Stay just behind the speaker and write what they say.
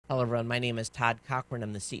Hello, everyone. My name is Todd Cochran.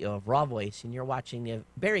 I'm the CEO of Raw Voice, and you're watching the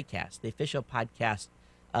Berrycast, the official podcast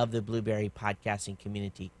of the Blueberry podcasting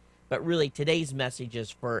community. But really, today's message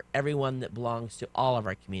is for everyone that belongs to all of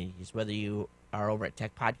our communities, whether you are over at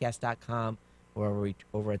techpodcast.com or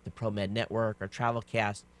over at the ProMed Network or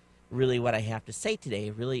Travelcast. Really, what I have to say today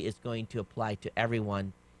really is going to apply to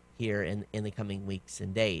everyone here in the coming weeks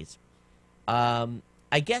and days.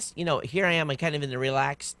 I guess, here I am. I'm kind of in the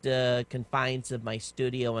relaxed confines of my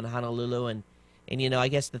studio in Honolulu. And I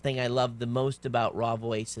guess the thing I love the most about Raw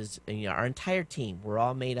Voice is, our entire team. We're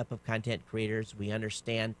all made up of content creators. We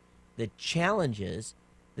understand the challenges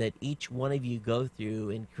that each one of you go through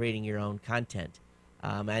in creating your own content.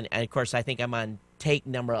 And of course, I think I'm on take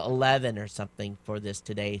number 11 or something for this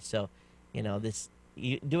today. So,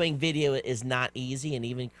 doing video is not easy, and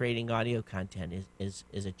even creating audio content is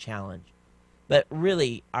a challenge. But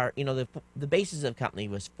really, the basis of the company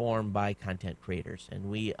was formed by content creators, and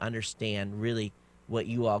we understand really what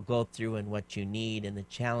you all go through and what you need and the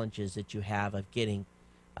challenges that you have of getting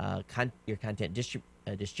your content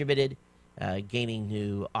distributed, gaining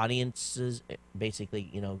new audiences, basically,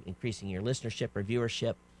 increasing your listenership or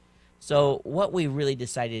viewership. So what we really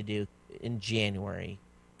decided to do in January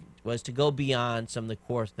was to go beyond some of the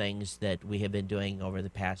core things that we have been doing over the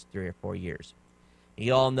past 3 or 4 years.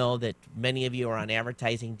 You all know that many of you are on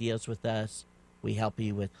advertising deals with us. We help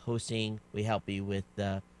you with hosting. We help you with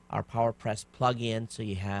our PowerPress plugin, so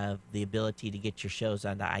you have the ability to get your shows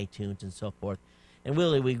onto iTunes and so forth. And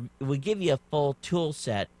really, we give you a full tool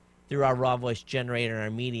set through our Raw Voice Generator and our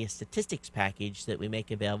Media Statistics package that we make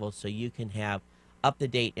available, so you can have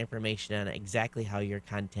up-to-date information on exactly how your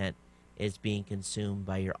content is being consumed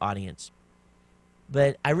by your audience.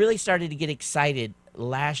 But I really started to get excited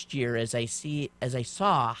last year as I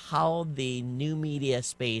saw how the new media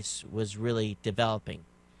space was really developing.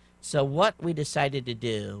 So what we decided to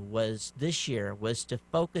do was this year was to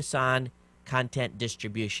focus on content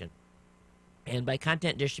distribution. And by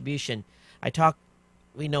content distribution,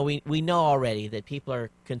 we know already that people are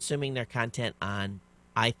consuming their content on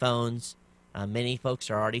iPhones. Many folks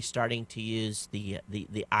are already starting to use the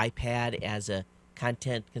iPad as a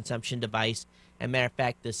content consumption device. As a matter of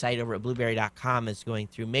fact, the site over at blueberry.com is going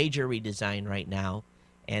through major redesign right now,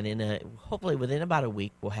 and hopefully within about a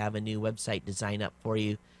week, we'll have a new website design up for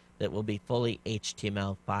you that will be fully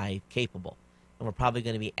HTML5 capable. And we're probably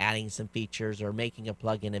going to be adding some features or making a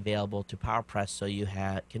plugin available to PowerPress so you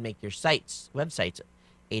can make your websites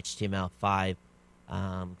HTML5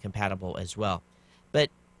 compatible as well. But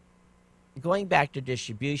going back to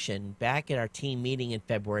distribution, back at our team meeting in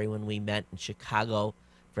February when we met in Chicago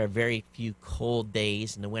for a very few cold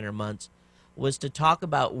days in the winter months, was to talk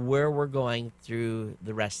about where we're going through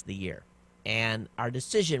the rest of the year. And our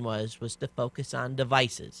decision was to focus on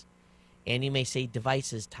devices. And you may say,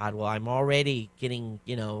 devices, Todd, well, I'm already getting,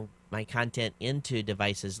 my content into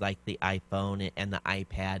devices like the iPhone and the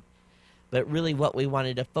iPad. But really what we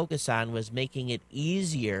wanted to focus on was making it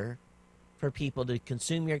easier for people to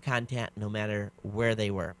consume your content no matter where they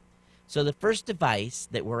were. So the first device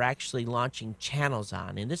that we're actually launching channels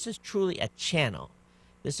on, and this is truly a channel,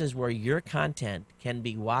 this is where your content can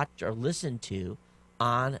be watched or listened to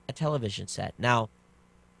on a television set. Now,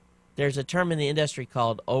 there's a term in the industry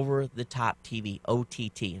called over-the-top TV,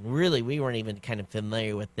 OTT, and really we weren't even kind of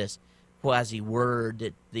familiar with this quasi-word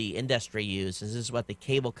that the industry uses. This is what the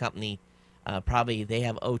cable company probably, they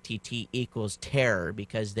have OTT equals terror,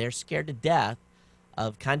 because they're scared to death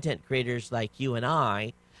of content creators like you and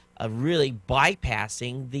I of really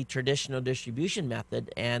bypassing the traditional distribution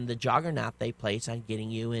method and the juggernaut they place on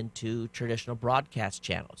getting you into traditional broadcast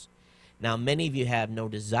channels. Now, many of you have no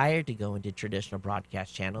desire to go into traditional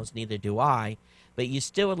broadcast channels, neither do I, but you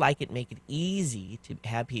still would like it to make it easy to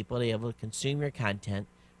have people be able to consume your content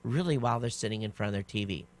really while they're sitting in front of their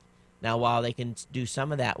TV. Now, while they can do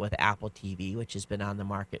some of that with Apple TV, which has been on the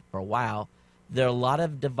market for a while, there are a lot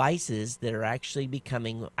of devices that are actually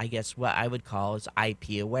becoming, I guess, what I would call is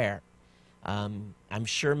IP aware. I'm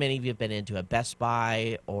sure many of you have been into a Best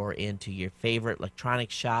Buy or into your favorite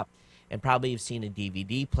electronics shop, and probably have seen a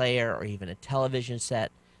DVD player or even a television set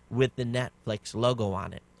with the Netflix logo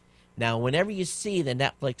on it. Now, whenever you see the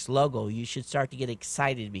Netflix logo, you should start to get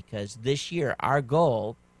excited, because this year our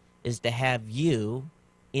goal is to have you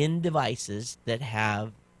in devices that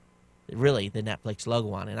have really the Netflix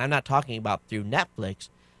logo on it. And I'm not talking about through Netflix.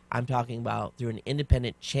 I'm talking about through an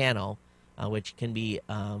independent channel, which can be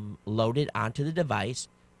loaded onto the device,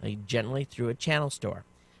 generally through a channel store.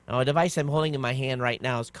 Now, a device I'm holding in my hand right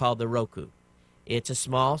now is called the Roku. It's a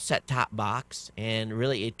small set-top box, and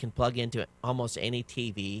really it can plug into almost any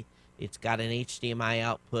TV. It's got an HDMI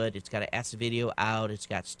output. It's got an S video out. It's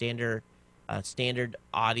got standard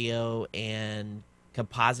audio and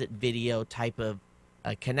composite video type of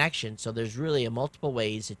connection. So there's really multiple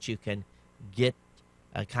ways that you can get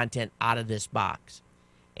content out of this box.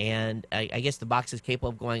 And I guess the box is capable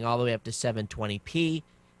of going all the way up to 720p,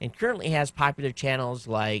 and currently has popular channels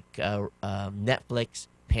like Netflix,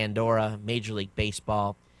 Pandora, Major League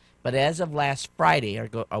Baseball. But as of last Friday, or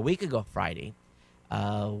a week ago Friday,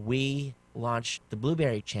 we launched the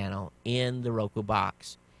Blueberry channel in the Roku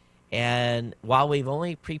box. And while we've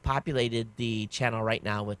only pre-populated the channel right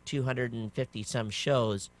now with 250 some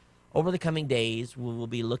shows, over the coming days we will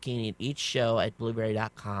be looking at each show at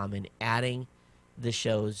blueberry.com and adding the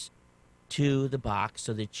shows to the box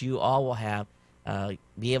so that you all will have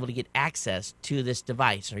be able to get access to this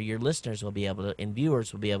device, or your listeners will be able to, and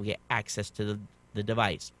viewers will be able to get access to the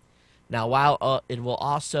device. Now, while it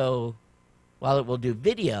will do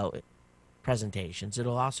video presentations,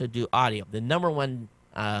 it'll also do audio. The number one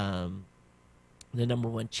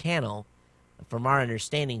channel, from our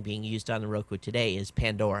understanding, being used on the Roku today is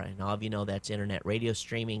Pandora, and all of you know that's internet radio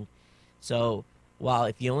streaming. So while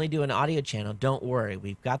if you only do an audio channel, don't worry.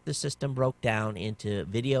 We've got the system broke down into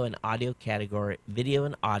video and audio category, video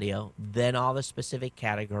and audio, then all the specific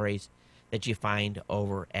categories that you find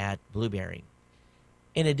over at Blueberry.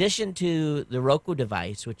 In addition to the Roku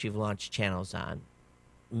device, which you've launched channels on,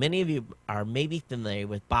 many of you are maybe familiar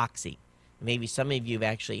with Boxee. Maybe some of you have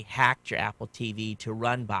actually hacked your Apple TV to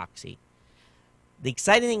run Boxee. The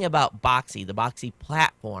exciting thing about Boxee, the Boxee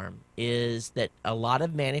platform, is that a lot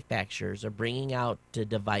of manufacturers are bringing out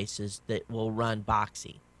devices that will run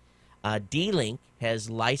Boxee. D-Link has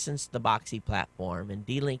licensed the Boxee platform, and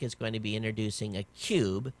D-Link is going to be introducing a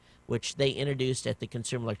Cube, which they introduced at the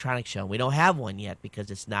Consumer Electronics Show. We don't have one yet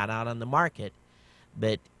because it's not out on the market,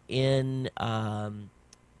 but in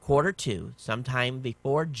Q2, sometime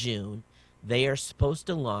before June, they are supposed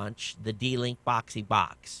to launch the D-Link Boxee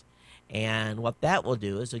box. And what that will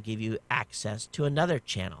do is it'll give you access to another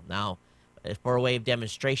channel. Now, for a way of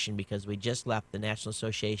demonstration, because we just left the National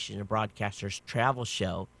Association of Broadcasters Travel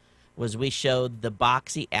Show, was we showed the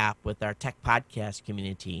Boxee app with our tech podcast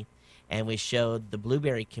community, and we showed the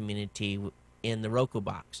Blueberry community in the Roku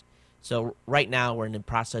box. So right now we're in the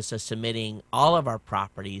process of submitting all of our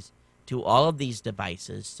properties to all of these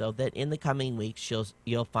devices so that in the coming weeks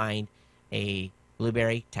you'll find a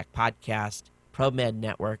Blueberry Tech Podcast, ProMed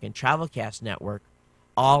Network, and Travelcast Network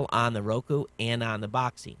all on the Roku and on the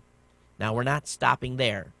Boxee. Now, we're not stopping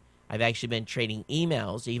there. I've actually been trading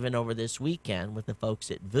emails even over this weekend with the folks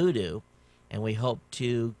at Vudu, and we hope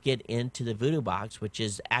to get into the Vudu box, which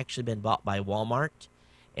has actually been bought by Walmart,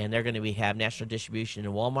 and they're going to have national distribution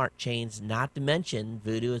in Walmart chains. Not to mention,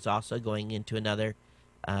 Vudu is also going into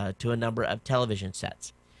to a number of television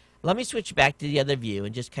sets. Let me switch back to the other view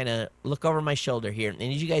and just kind of look over my shoulder here. And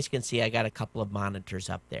as you guys can see, I got a couple of monitors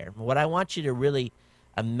up there. What I want you to really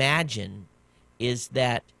imagine is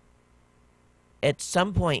that at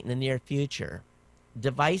some point in the near future,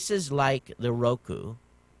 devices like the Roku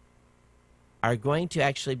are going to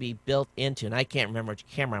actually be built into, and I can't remember which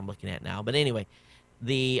camera I'm looking at now, but anyway,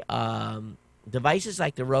 the devices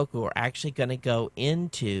like the Roku are actually going to go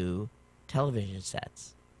into television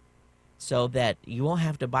sets, so that you won't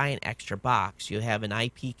have to buy an extra box. You have an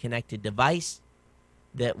IP-connected device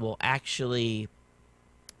that will actually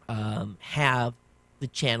have the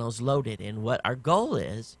channels loaded. And what our goal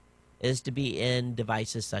is to be in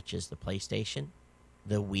devices such as the PlayStation,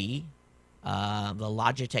 the Wii, the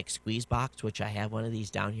Logitech Squeeze Box, which I have one of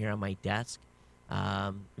these down here on my desk.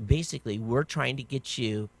 Basically, we're trying to get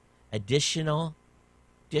you additional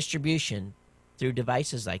distribution through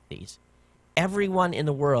devices like these. Everyone in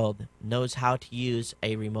the world knows how to use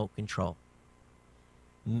a remote control.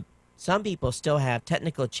 Some people still have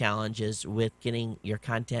technical challenges with getting your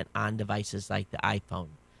content on devices like the iPhone.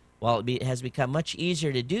 While it has become much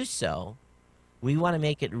easier to do so, we want to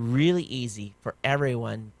make it really easy for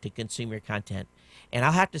everyone to consume your content. And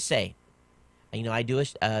I'll have to say, I do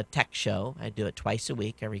a tech show. I do it twice a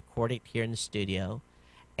week. I record it here in the studio.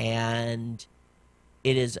 And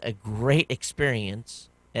it is a great experience.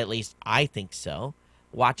 At least I think so,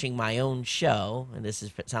 watching my own show, and this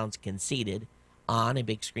sounds conceited, on a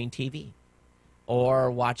big screen TV, or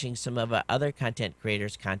watching some of other content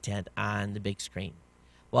creators' content on the big screen.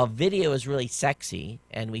 While video is really sexy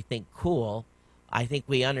and we think cool, I think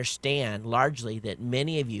we understand largely that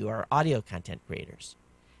many of you are audio content creators.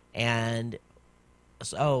 And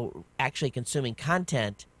so actually consuming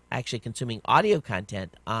audio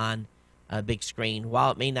content on a big screen,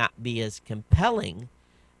 while it may not be as compelling,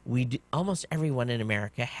 almost everyone in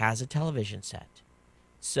America has a television set.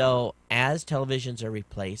 So as televisions are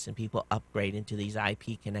replaced and people upgrade into these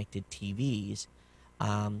IP connected TVs,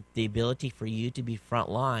 the ability for you to be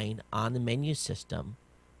frontline on the menu system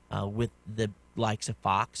with the likes of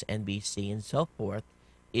Fox, NBC, and so forth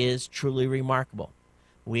is truly remarkable.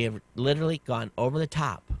 We have literally gone over the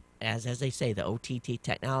top, as they say, the OTT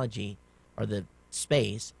technology or the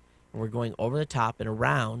space. We're going over the top and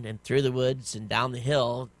around and through the woods and down the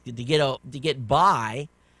hill to get by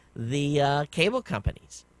the cable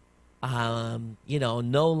companies.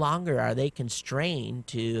 No longer are they constrained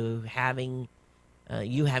to having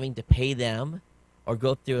to pay them or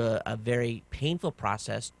go through a very painful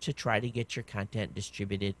process to try to get your content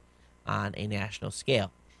distributed on a national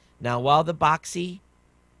scale. Now, while the Boxee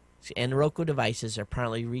and Roku devices are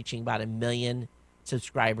currently reaching about 1 million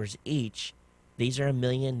subscribers each, these are 1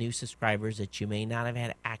 million new subscribers that you may not have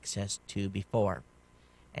had access to before.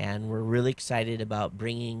 And we're really excited about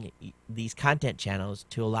bringing these content channels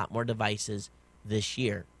to a lot more devices this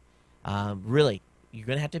year. Really, you're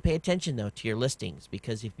going to have to pay attention, though, to your listings,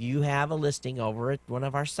 because if you have a listing over at one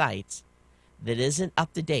of our sites that isn't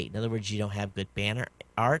up to date, in other words, you don't have good banner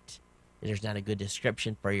art, there's not a good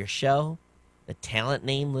description for your show, the talent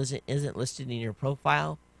name isn't listed in your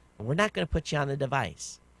profile, we're not going to put you on the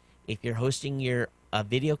device. If you're hosting your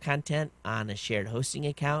video content on a shared hosting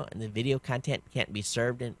account and the video content can't be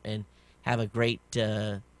served and have a great,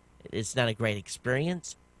 it's not a great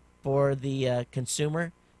experience for the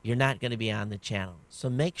consumer, you're not going to be on the channel.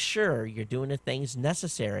 So make sure you're doing the things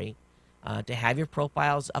necessary to have your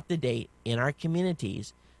profiles up to date in our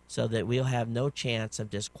communities so that we'll have no chance of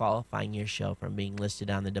disqualifying your show from being listed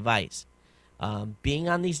on the device. Being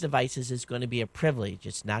on these devices is going to be a privilege.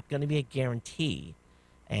 It's not going to be a guarantee.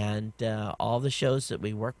 And all the shows that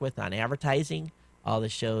we work with on advertising, all the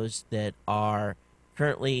shows that are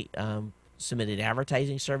currently submitted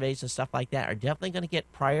advertising surveys and stuff like that are definitely going to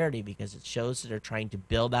get priority because it's shows that are trying to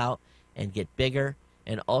build out and get bigger.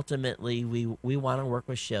 And ultimately, we want to work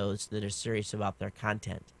with shows that are serious about their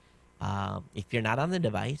content. If you're not on the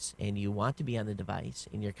device and you want to be on the device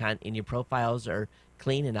and your profiles are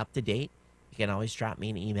clean and up to date, you can always drop me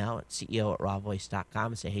an email at ceo@rawvoice.com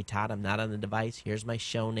and say, hey, Todd, I'm not on the device. Here's my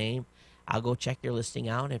show name. I'll go check your listing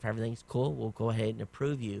out. If everything's cool, we'll go ahead and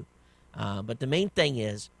approve you. But the main thing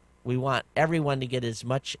is we want everyone to get as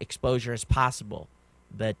much exposure as possible.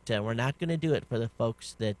 But we're not going to do it for the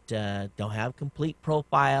folks that don't have complete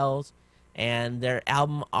profiles and their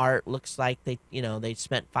album art looks like they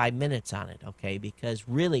spent 5 minutes on it, okay? Because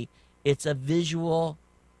really, it's a visual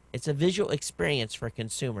experience for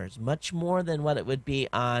consumers, much more than what it would be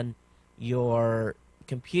on your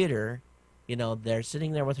computer. They're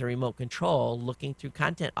sitting there with a remote control looking through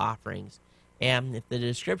content offerings. And if the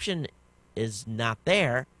description is not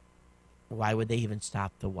there, why would they even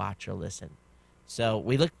stop to watch or listen? So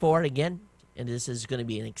we look forward again, and this is going to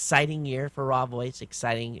be an exciting year for Raw Voice,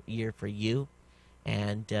 exciting year for you.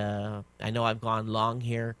 And I know I've gone long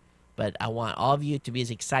here, but I want all of you to be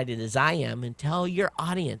as excited as I am and tell your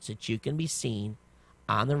audience that you can be seen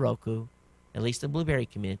on the Roku, at least the Blueberry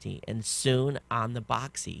community, and soon on the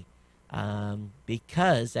Boxee,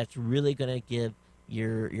 because that's really going to give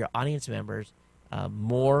your audience members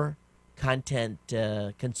more content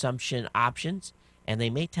consumption options. And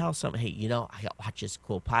they may tell some, hey, I watch this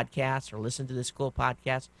cool podcast or listen to this cool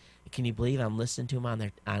podcast. Can you believe I'm listening to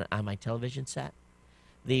them on my television set?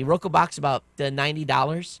 The Roku box about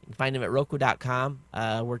 $90. You can find them at Roku.com.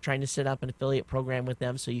 We're trying to set up an affiliate program with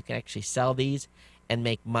them so you can actually sell these and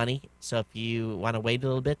make money. So if you want to wait a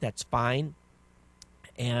little bit, that's fine.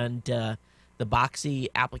 And the Boxee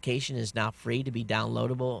application is now free to be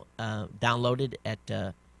downloaded at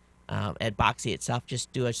Boxee itself.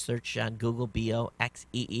 Just do a search on Google,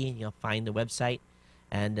 Boxee, and you'll find the website.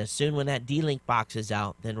 And soon when that D-Link box is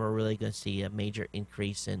out, then we're really going to see a major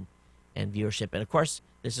increase in viewership. And, of course,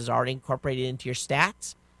 this is already incorporated into your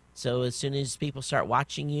stats. So as soon as people start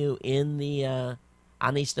watching you in the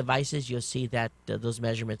on these devices, you'll see that those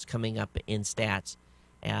measurements coming up in stats.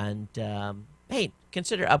 And, hey,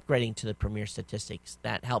 consider upgrading to the Premier Statistics.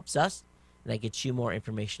 That helps us, and that gets you more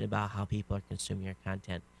information about how people are consuming your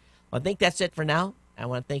content. Well, I think that's it for now. I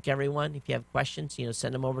want to thank everyone. If you have questions,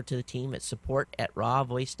 send them over to the team at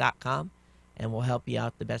support@rawvoice.com, and we'll help you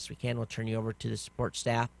out the best we can. We'll turn you over to the support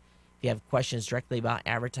staff. If you have questions directly about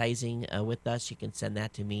advertising with us, you can send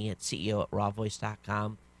that to me at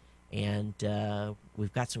ceo@rawvoice.com. And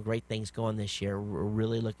we've got some great things going this year. We're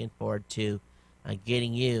really looking forward to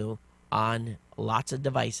getting you on lots of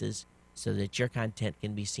devices so that your content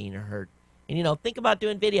can be seen or heard. And, think about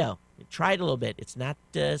doing video. Try it a little bit. It's not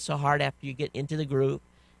so hard after you get into the groove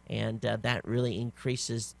and that really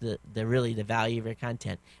increases the value of your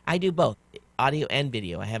content. I do both audio and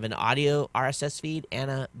video. I have an audio RSS feed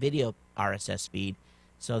and a video RSS feed,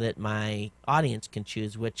 so that my audience can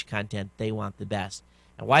choose which content they want the best.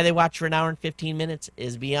 And why they watch for an hour and 15 minutes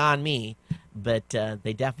is beyond me, but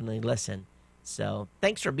they definitely listen. So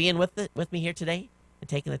thanks for being with me here today and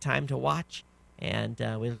taking the time to watch. And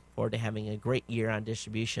we look forward to having a great year on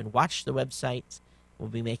distribution. Watch the websites. We'll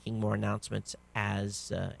be making more announcements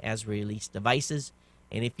as we release devices.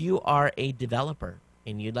 And if you are a developer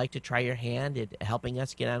and you'd like to try your hand at helping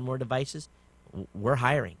us get on more devices, we're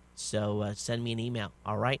hiring. So send me an email.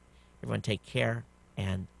 All right? Everyone take care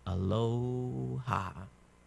and aloha.